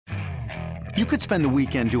You could spend the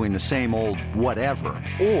weekend doing the same old whatever,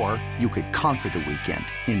 or you could conquer the weekend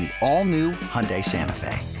in the all-new Hyundai Santa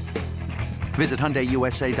Fe. Visit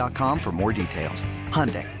HyundaiUSA.com for more details.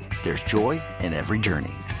 Hyundai, there's joy in every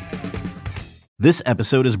journey. This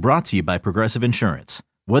episode is brought to you by Progressive Insurance.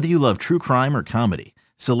 Whether you love true crime or comedy,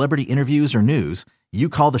 celebrity interviews or news, you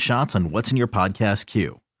call the shots on what's in your podcast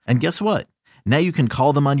queue. And guess what? Now you can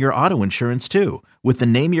call them on your auto insurance too with the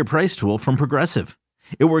Name Your Price tool from Progressive.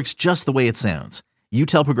 It works just the way it sounds. You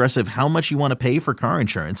tell Progressive how much you want to pay for car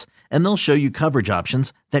insurance, and they'll show you coverage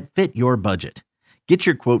options that fit your budget. Get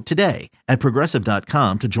your quote today at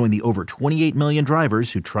Progressive.com to join the over 28 million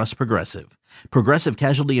drivers who trust Progressive. Progressive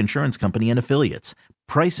Casualty Insurance Company and Affiliates.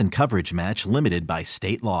 Price and coverage match limited by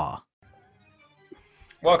state law.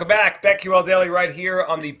 Welcome back. BetQL Daily right here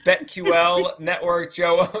on the BetQL Network.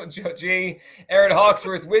 Joe G, Aaron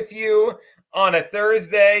Hawksworth with you on a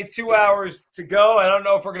Thursday. 2 hours to go. I don't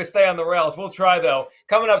know if we're going to stay on the rails. We'll try, though.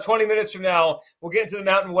 Coming up 20 minutes from now, we'll get into the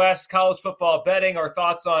Mountain West college football betting, our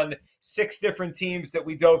thoughts on 6 different teams that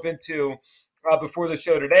we dove into before the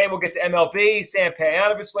show today. We'll get to MLB, Sam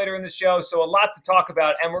Pejanovic later in the show. So a lot to talk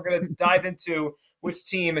about, and we're going to dive into which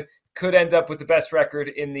team could end up with the best record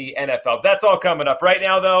in the NFL. That's all coming up. Right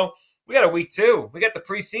now, though, we got a week 2. We got the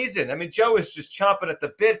preseason. I mean, Joe is just chomping at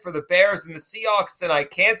the bit for the Bears and the Seahawks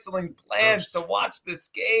tonight, canceling plans to watch this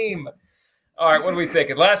game. All right, what are we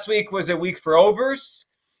thinking? Last week was a week for overs.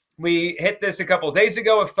 We hit this a couple of days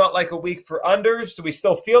ago. It felt like a week for unders. Do we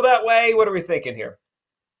still feel that way? What are we thinking here?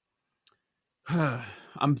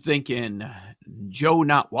 I'm thinking Joe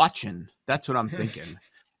not watching. That's what I'm thinking.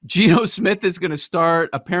 Geno Smith is going to start.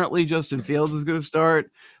 Apparently, Justin Fields is going to start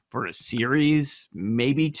for a series,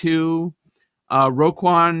 maybe 2.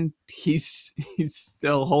 Roquan, he's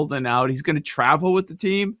still holding out. He's going to travel with the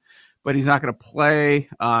team, but he's not going to play.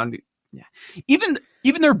 Even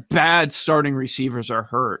their bad starting receivers are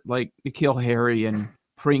hurt, like N'Keal Harry and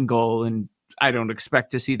Pringle, and I don't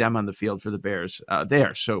expect to see them on the field for the Bears.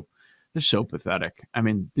 They're so pathetic. I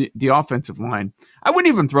mean, the offensive line. I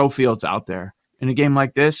wouldn't even throw Fields out there in a game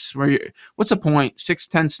like this. What's the point?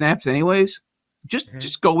 6-10 snaps, anyways.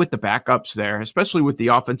 Just go with the backups there, especially with the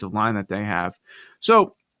offensive line that they have.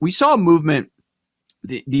 So we saw a movement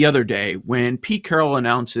the other day when Pete Carroll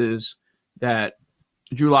announces that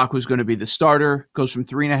Drew Lock was going to be the starter, goes from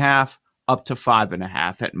 3.5 up to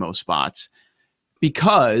 5.5 at most spots.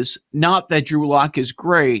 Because not that Drew Lock is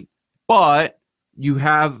great, but you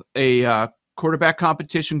have a quarterback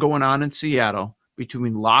competition going on in Seattle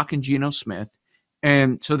between Lock and Geno Smith.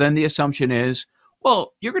 And so then the assumption is,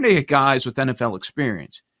 well, you're going to get guys with NFL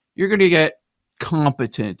experience. You're going to get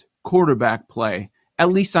competent quarterback play,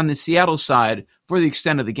 at least on the Seattle side, for the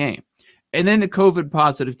extent of the game. And then the COVID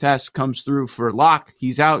positive test comes through for Locke.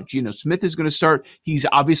 He's out. Geno Smith is going to start. He's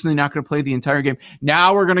obviously not going to play the entire game.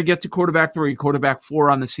 Now we're going to get to quarterback 3, quarterback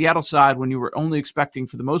 4 on the Seattle side when you were only expecting,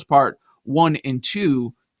 for the most part, 1 and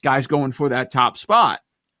 2 guys going for that top spot,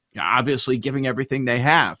 obviously giving everything they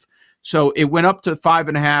have. So it went up to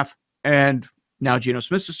 5.5, and now Geno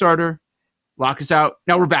Smith's the starter. Locke is out.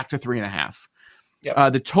 Now we're back to 3.5.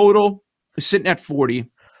 Yep. The total is sitting at 40.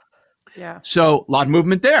 Yeah. So a lot of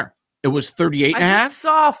movement there. It was 38.5. I just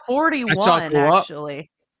saw 41, actually.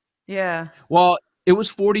 Yeah. Well, it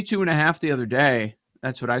was 42.5 the other day.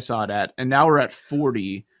 That's what I saw it at. And now we're at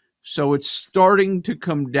 40. So it's starting to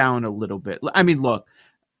come down a little bit. I mean, look,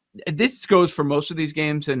 this goes for most of these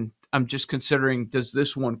games, and I'm just considering, does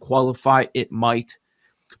this one qualify? It might.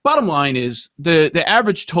 Bottom line is the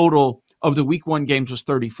average total of the week 1 games was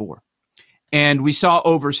 34. And we saw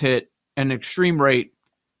overs hit an extreme rate,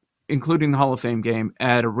 including the Hall of Fame game,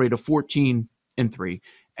 at a rate of 14-3.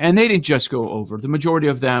 And they didn't just go over. The majority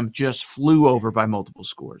of them just flew over by multiple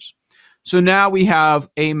scores. So now we have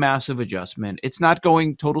a massive adjustment. It's not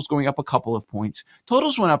totals going up a couple of points.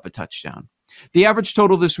 Totals went up a touchdown. The average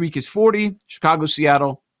total this week is 40. Chicago,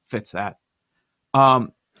 Seattle fits that.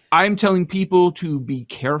 I'm telling people to be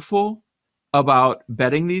careful about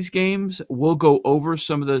betting these games. We'll go over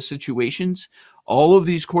some of the situations. All of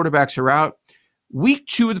these quarterbacks are out. Week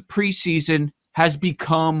 2 of the preseason has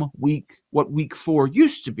become what week 4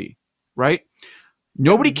 used to be, right?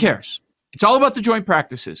 Nobody cares. It's all about the joint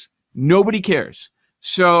practices. Nobody cares.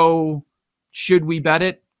 So should we bet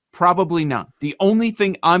it? Probably not. The only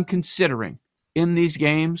thing I'm considering in these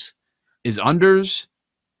games is unders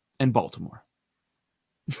and Baltimore.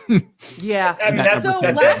 Yeah. I mean, that's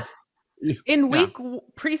it. In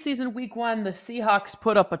preseason week 1, the Seahawks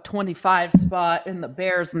put up a 25 spot and the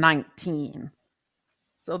Bears 19.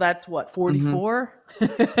 So that's what, 44?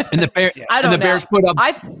 Mm-hmm. And the Bears put up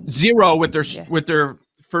 0 with their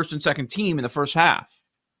first and second team in the first half.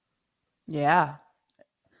 Yeah.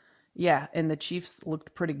 Yeah, and the Chiefs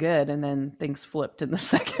looked pretty good, and then things flipped in the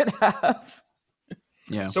second half.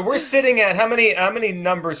 Yeah. So we're sitting at how many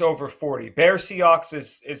numbers over 40? Bears Seahawks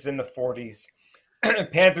is in the 40s.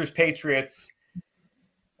 Panthers Patriots,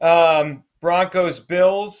 Broncos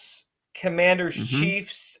Bills, Commanders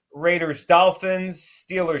Chiefs, Raiders Dolphins,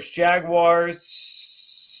 Steelers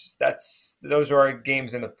Jaguars. Those are our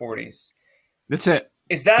games in the 40s. That's it.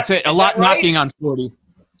 That's it. A lot knocking on 40.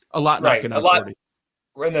 A lot knocking on 40.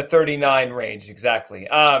 We're in the 39 range, exactly.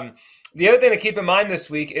 The other thing to keep in mind this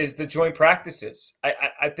week is the joint practices.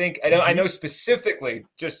 I know specifically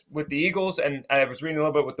just with the Eagles, and I was reading a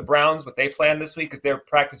little bit with the Browns, what they plan this week, because their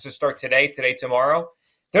practices start today, tomorrow.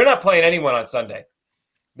 They're not playing anyone on Sunday.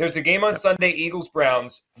 There's a game on Sunday,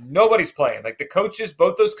 Eagles-Browns. Nobody's playing. Like the coaches,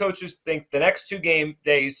 both those coaches think the next 2 game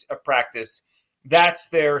days of practice, that's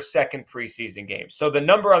their second preseason game. So the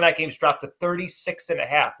number on that game's dropped to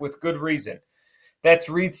 36.5 with good reason. That's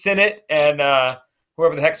Reed Sinnett and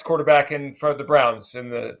whoever the heck's quarterback in front of the Browns in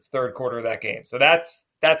the third quarter of that game. So that's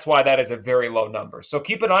why that is a very low number. So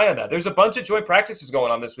keep an eye on that. There's a bunch of joint practices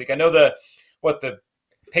going on this week. I know the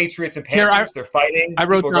Patriots and Panthers, they're fighting. I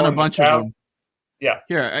wrote down a bunch of them. Yeah.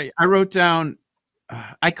 Here, I wrote down,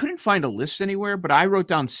 I couldn't find a list anywhere, but I wrote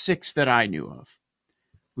down 6 that I knew of.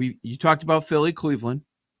 You talked about Philly, Cleveland,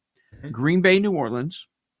 Green Bay, New Orleans,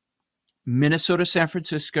 Minnesota, San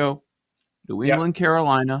Francisco, New England,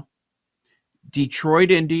 Carolina,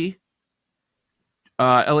 Detroit, Indy,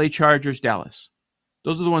 LA Chargers, Dallas.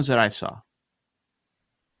 Those are the ones that I saw.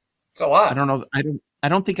 It's a lot. I don't know. I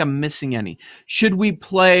don't think I'm missing any. Should we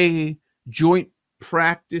play joint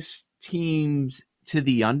practice teams to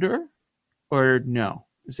the under, or no?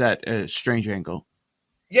 Is that a strange angle?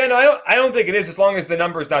 Yeah, no, I don't think it is, as long as the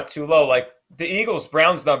number is not too low. Like the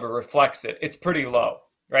Eagles-Browns number reflects it. It's pretty low,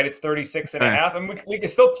 right? It's 36.5. And we can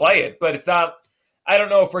still play it, but it's not – I don't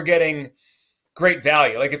know if we're getting great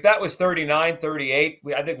value. Like if that was 39, 38,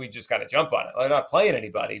 I think we just got to jump on it. They're not playing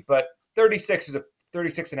anybody, but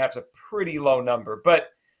 36.5 is a pretty low number.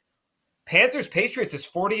 But Panthers-Patriots is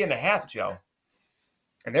 40.5, Joe,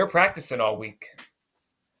 and they're practicing all week.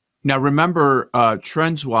 Now, remember,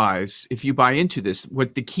 trends-wise, if you buy into this,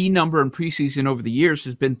 what the key number in preseason over the years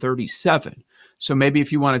has been 37. So maybe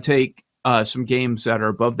if you want to take some games that are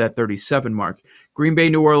above that 37 mark, Green Bay,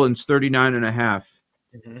 New Orleans, 39.5.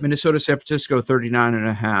 Minnesota, San Francisco,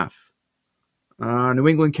 39.5. New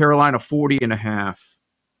England, Carolina, 40.5.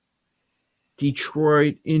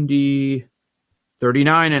 Detroit, Indy,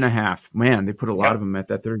 39.5. Man, they put a lot of them at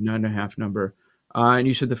that 39.5 number. And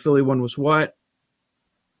you said the Philly one was what?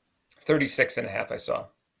 36.5, I saw.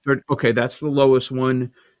 Okay, that's the lowest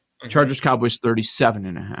one. Chargers Cowboys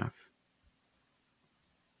 37.5.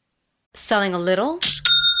 Selling a little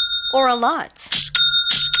or a lot?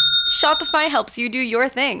 Shopify helps you do your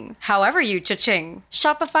thing, however you cha-ching.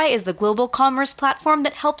 Shopify is the global commerce platform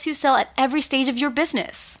that helps you sell at every stage of your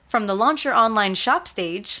business. From the launch your online shop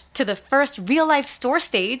stage, to the first real-life store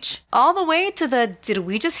stage, all the way to the did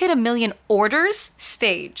we just hit 1 million orders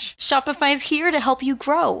stage. Shopify's here to help you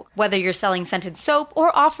grow. Whether you're selling scented soap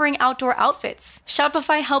or offering outdoor outfits,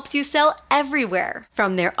 Shopify helps you sell everywhere.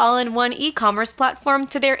 From their all-in-one e-commerce platform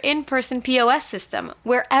to their in-person POS system,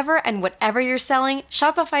 wherever and whatever you're selling,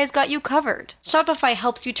 Shopify's got you covered. Shopify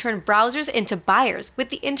helps you turn browsers into buyers with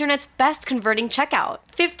the internet's best converting checkout.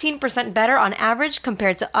 15% better on average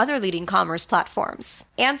compared to other leading commerce platforms.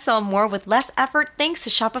 And sell more with less effort thanks to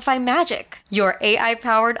Shopify Magic, your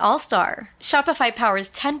AI-powered all-star. Shopify powers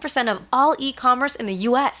 10% of all e-commerce in the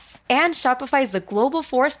US. And Shopify is the global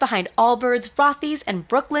force behind Allbirds, Rothy's, and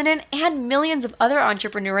Brooklinen, and millions of other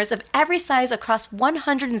entrepreneurs of every size across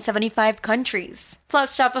 175 countries.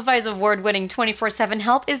 Plus, Shopify's award-winning 24/7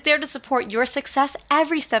 help is there to support your success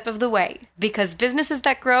every step of the way. Because businesses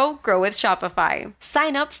that grow with Shopify.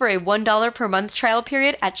 Sign up for a $1 per month trial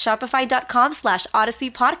period at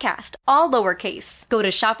shopify.com/Odyssey Podcast, all lowercase. Go to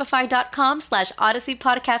shopify.com/Odyssey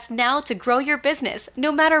Podcast now to grow your business,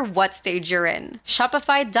 no matter what stage you're in.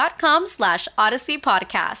 Shopify.com/Odyssey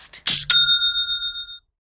Podcast.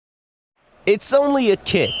 It's only a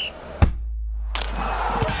kick,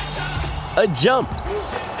 a jump,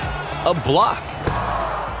 a block.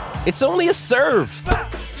 It's only a serve.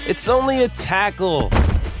 It's only a tackle,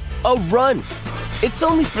 a run. It's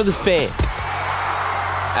only for the fans.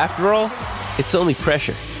 After all, it's only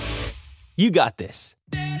pressure. You got this.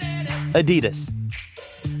 Adidas.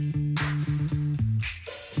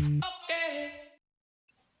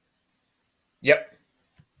 Yep.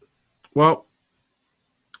 Well,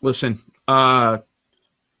 listen, are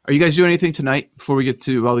you guys doing anything tonight before we get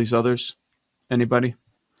to all these others? Anybody?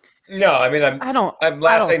 No, I mean I don't. I'm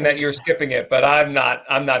laughing that you're skipping it, but I'm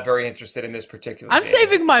not very interested in this particular I'm game.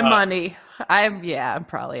 saving my money. I'm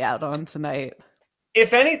probably out on tonight.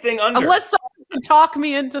 If anything, under. Unless someone can talk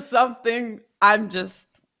me into something, I'll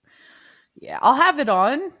have it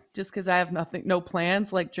on just because I have no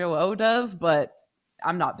plans like Joe O does, but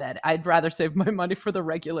I'm not betting. I'd rather save my money for the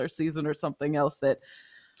regular season or something else that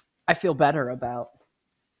I feel better about.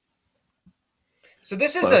 So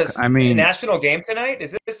this is a national game tonight?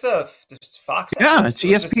 Is this a Fox? Yeah, it's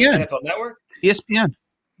ESPN. NFL Network? ESPN.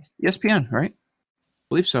 ESPN, right? I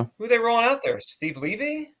believe so. Who are they rolling out there? Steve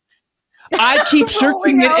Levy? I keep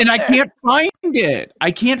searching it and I can't find it.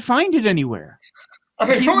 I can't find it anywhere. I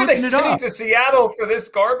mean, who are they sending to Seattle for this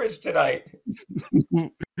garbage tonight?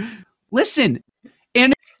 Listen,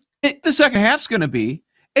 and the second half's going to be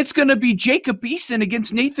Jacob Eason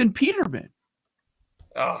against Nathan Peterman.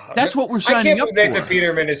 Oh, that's what we're signing up for. I can't believe Nathan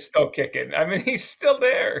Peterman is still kicking. I mean, he's still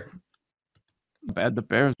there. How bad the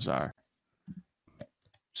Bears are.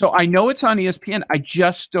 So I know it's on ESPN. I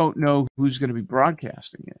just don't know who's going to be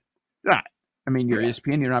broadcasting it. I mean, you're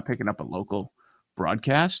ESPN. You're not picking up a local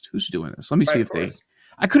broadcast. Who's doing this? Let me see if they.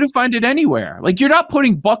 I couldn't find it anywhere. Like, you're not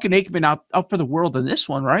putting Buck and Aikman out for the world in this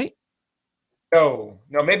one, right? No.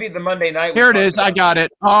 Maybe the Monday night. Here it is. I got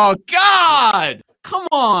it. Oh God! Come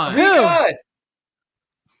on. Oh my God.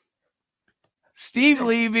 Steve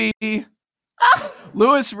Levy,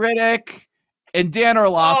 Louis Riddick, and Dan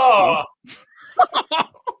Orlovsky. Oh.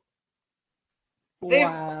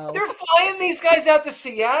 They're flying these guys out to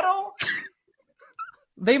Seattle?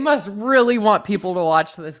 They must really want people to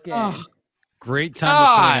watch this game. Great time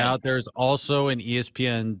to point out there's also an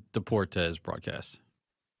ESPN Deportes broadcast.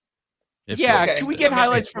 Can we get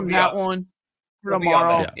highlights from that one for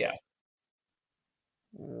tomorrow? Yeah.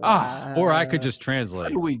 Or I could just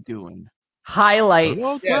translate. What are we doing?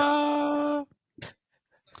 Highlights. Yes.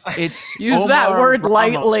 It's use that word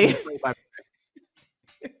lightly.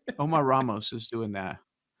 Omar Ramos is doing the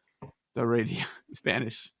radio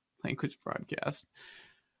Spanish language broadcast.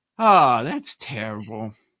 Oh, that's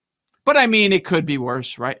terrible. But I mean, it could be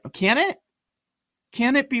worse, right? Can it?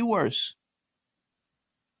 Can it be worse?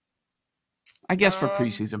 I guess for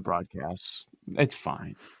preseason broadcasts, it's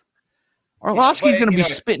fine. Orlovsky's going to be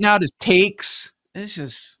spitting out his takes. It's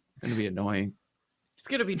just going to be annoying. It's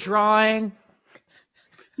going to be drawing.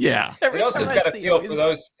 Yeah. It also got to feel for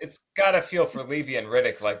those. It's got to feel for Levy and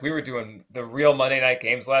Riddick. Like, we were doing the real Monday night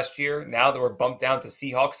games last year. Now that we're bumped down to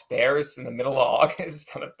Seahawks Bears in the middle of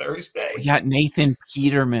August on a Thursday. We got Nathan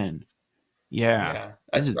Peterman. Yeah,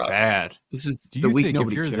 this is rough. Bad. This is Do the you week think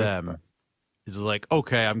nobody if you're cares them, about. is like,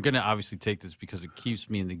 okay, I'm gonna obviously take this because it keeps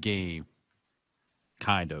me in the game,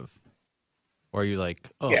 kind of, or are you like,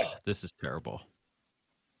 oh, this is terrible?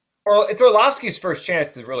 Well, it's Orlovsky's first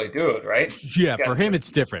chance to really do it, right? Yeah, for him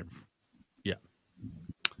it's different. Yeah,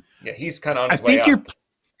 he's kind of on his way up.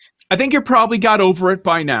 I think you're probably got over it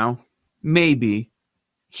by now. Maybe.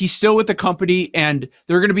 He's still with the company, and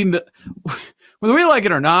there are going to be, whether we like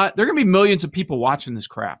it or not, there are going to be millions of people watching this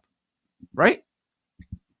crap, right?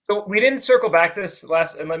 So we didn't circle back to this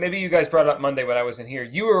last, and maybe you guys brought it up Monday when I wasn't here.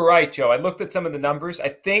 You were right, Joe. I looked at some of the numbers. I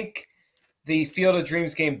think the Field of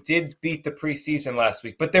Dreams game did beat the preseason last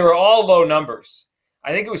week, but they were all low numbers.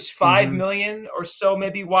 I think it was 5 million or so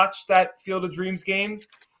maybe watched that Field of Dreams game.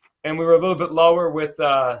 And we were a little bit lower with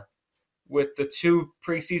the two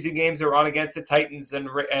preseason games that were on against the Titans and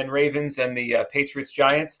Ravens and the Patriots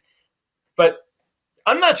Giants. But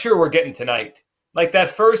I'm not sure we're getting tonight. Like,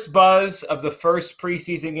 that first buzz of the first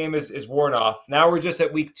preseason game is worn off. Now we're just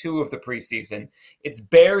at week 2 of the preseason. It's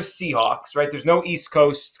Bears Seahawks, right? There's no East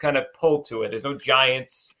Coast kind of pull to it. There's no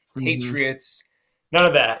Giants, Patriots, none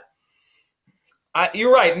of that.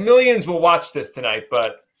 You're right. Millions will watch this tonight,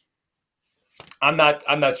 but I'm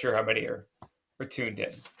not sure how many are tuned in.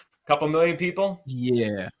 A couple million people?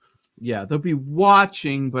 Yeah. They'll be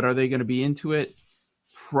watching, but are they going to be into it?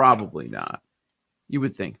 Probably not. You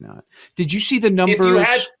would think not. Did you see the numbers? If you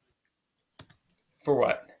had, for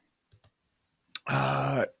what?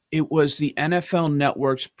 It was the NFL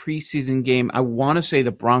Network's preseason game. I want to say the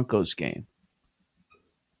Broncos game.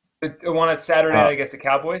 The one at Saturday night against the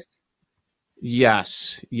Cowboys?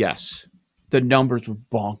 Yes. The numbers were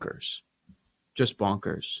bonkers. Just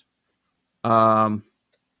bonkers.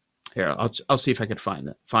 Here, I'll see if I could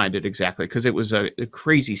find it exactly, because it was a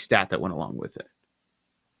crazy stat that went along with it.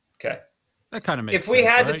 Okay. That kind of makes sense. If we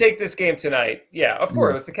had to take this game tonight, yeah, of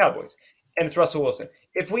course, it's the Cowboys. And it's Russell Wilson.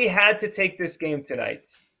 If we had to take this game tonight,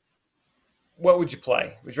 what would you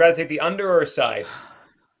play? Would you rather take the under or a side?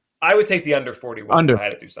 I would take the under 41 under. if I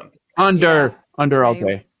had to do something. Under all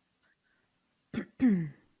day.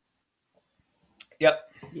 Yep.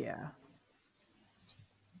 Yeah.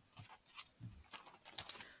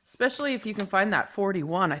 Especially if you can find that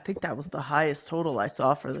 41. I think that was the highest total I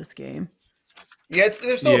saw for this game. Yeah,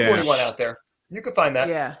 there's still a 41 out there. You can find that.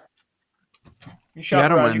 Yeah. You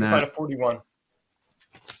shop around, you can find a 41.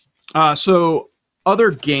 So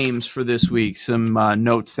other games for this week, some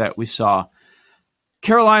notes that we saw.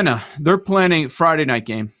 Carolina, they're planning Friday night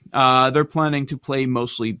game. They're planning to play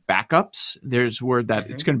mostly backups. There's word that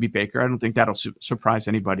it's going to be Baker. I don't think that'll surprise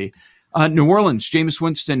anybody. New Orleans, Jameis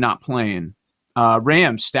Winston not playing.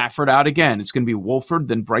 Rams, Stafford out again. It's going to be Wolford,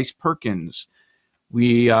 then Bryce Perkins.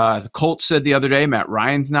 The Colts said the other day Matt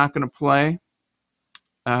Ryan's not going to play.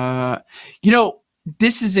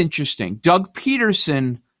 This is interesting. Doug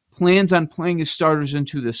Peterson plans on playing his starters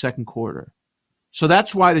into the second quarter. So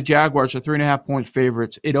that's why the Jaguars are 3.5-point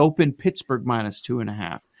favorites. It opened Pittsburgh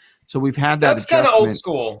 -2.5. So we've had that. Doug's kind of old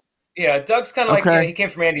school. Yeah, Doug's kind of like he came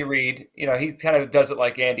from Andy Reid. He kind of does it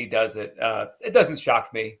like Andy does it. It doesn't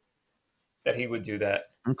shock me that he would do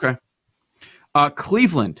that. Okay.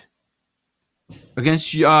 Cleveland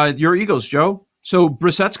against your Eagles, Joe. So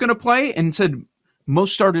Brissett's going to play and said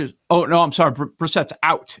most starters. Oh, no, I'm sorry. Brissett's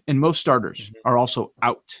out, and most starters are also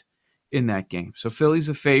out in that game. So Philly's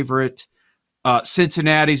a favorite.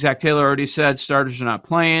 Cincinnati, Zach Taylor already said starters are not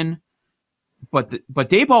playing. But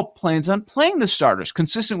Daboll plans on playing the starters,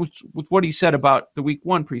 consistent with what he said about the Week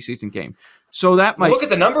 1 preseason game. So that might look at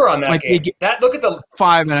the number on that game. Look at the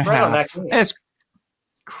 5.5 on that game. It's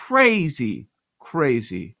crazy.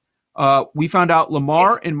 We found out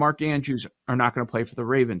Lamar and Mark Andrews are not going to play for the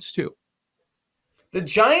Ravens too. The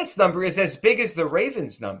Giants number is as big as the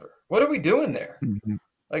Ravens number. What are we doing there? Mm-hmm.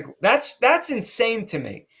 Like that's insane to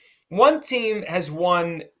me. One team has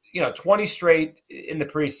won 20 straight in the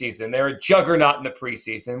preseason. They're a juggernaut in the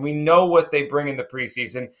preseason. We know what they bring in the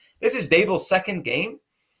preseason. This is Daboll's second game.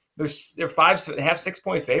 They're 5.5,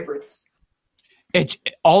 6-point favorites.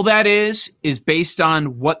 All that is based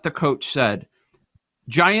on what the coach said.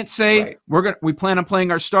 Giants say we plan on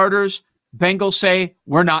playing our starters. Bengals say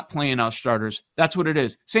we're not playing our starters. That's what it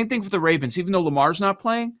is. Same thing for the Ravens. Even though Lamar's not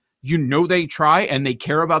playing, they try and they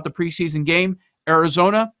care about the preseason game.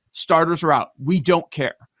 Arizona, starters are out. We don't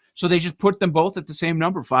care. So they just put them both at the same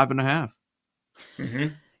number, 5.5. Mm-hmm.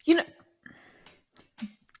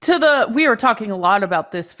 We were talking a lot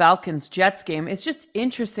about this Falcons-Jets game. It's just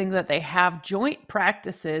interesting that they have joint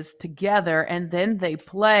practices together and then they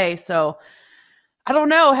play. So I don't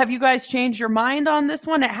know. Have you guys changed your mind on this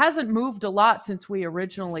one? It hasn't moved a lot since we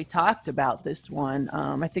originally talked about this one.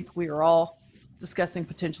 I think we were all discussing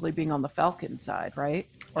potentially being on the Falcons side, right?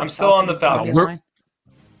 I'm still on the Falcons.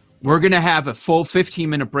 We're going to have a full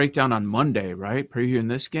 15-minute breakdown on Monday, right? Previewing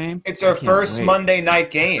this game. It's our first Monday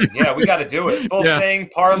night game. Yeah, we got to do it. Full thing,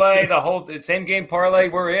 parlay, the same game parlay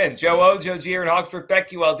we're in. Joe O, Joe G, and Hawksworth,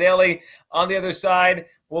 BetQL Daily. On the other side,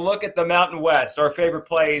 we'll look at the Mountain West, our favorite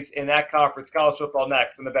plays in that conference, college football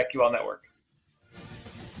next on the BetQL Network.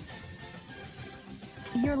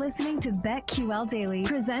 You're listening to BetQL Daily,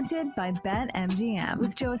 presented by BetMGM,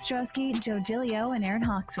 with Joe Ostrowski, Joe Giglio, and Aaron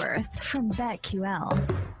Hawksworth from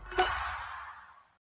BetQL.